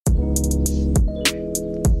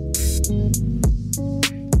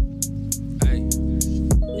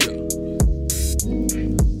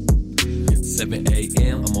11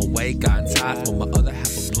 a.m. I'm awake, got tired. For my other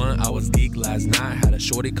half a blunt, I was geek last night. Had a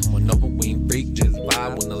shorty come on over, we ain't freak, just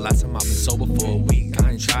vibe. When the last time I've been sober for a week,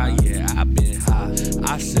 I ain't tried, yeah, I've been high.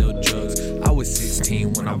 I sell drugs. I was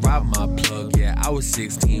 16 when I robbed my plug, yeah. I was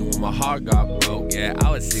 16 when my heart got broke, yeah.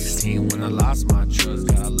 I was 16 when I lost my trust.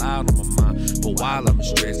 Got a lot on my mind, but while I'm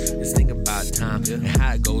stressed, just think about time and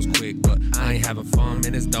how it goes quick. But I ain't having fun,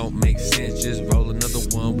 man, this don't make sense. Just roll another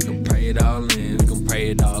one, we gon' pray it all in. We gon' pray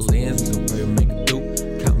it all in, we gon' pray we make it through.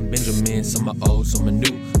 Counting Benjamin, some are old, some are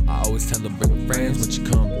new. I always tell her bring friends when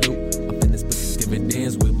you come through. I'm finished with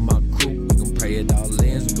dividends with my crew. We gon' pray it all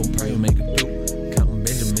in, we gon' pray we make it through. Counting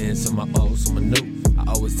Benjamin, some are old, some are new.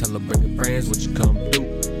 I always tell her bring friends when you come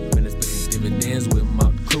through. Finished with dividends with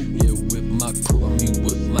my crew. Yeah, with my crew, I mean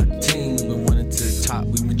with my team. We been running to the top,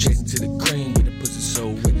 we been chasing to the cream. Yeah, the pussy so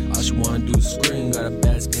wet, all she wanna do is scream. Got a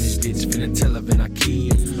bad Spanish bitch, finna tell her and I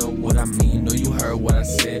key. You know what I mean, know you heard what I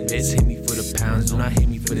said. Bitch hit me for the pounds, do not hit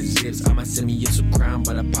me for the zips. I might send me yes a crown,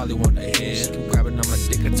 but I probably want the head. She can grab it on my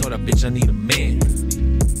dick, I told her bitch I need a man.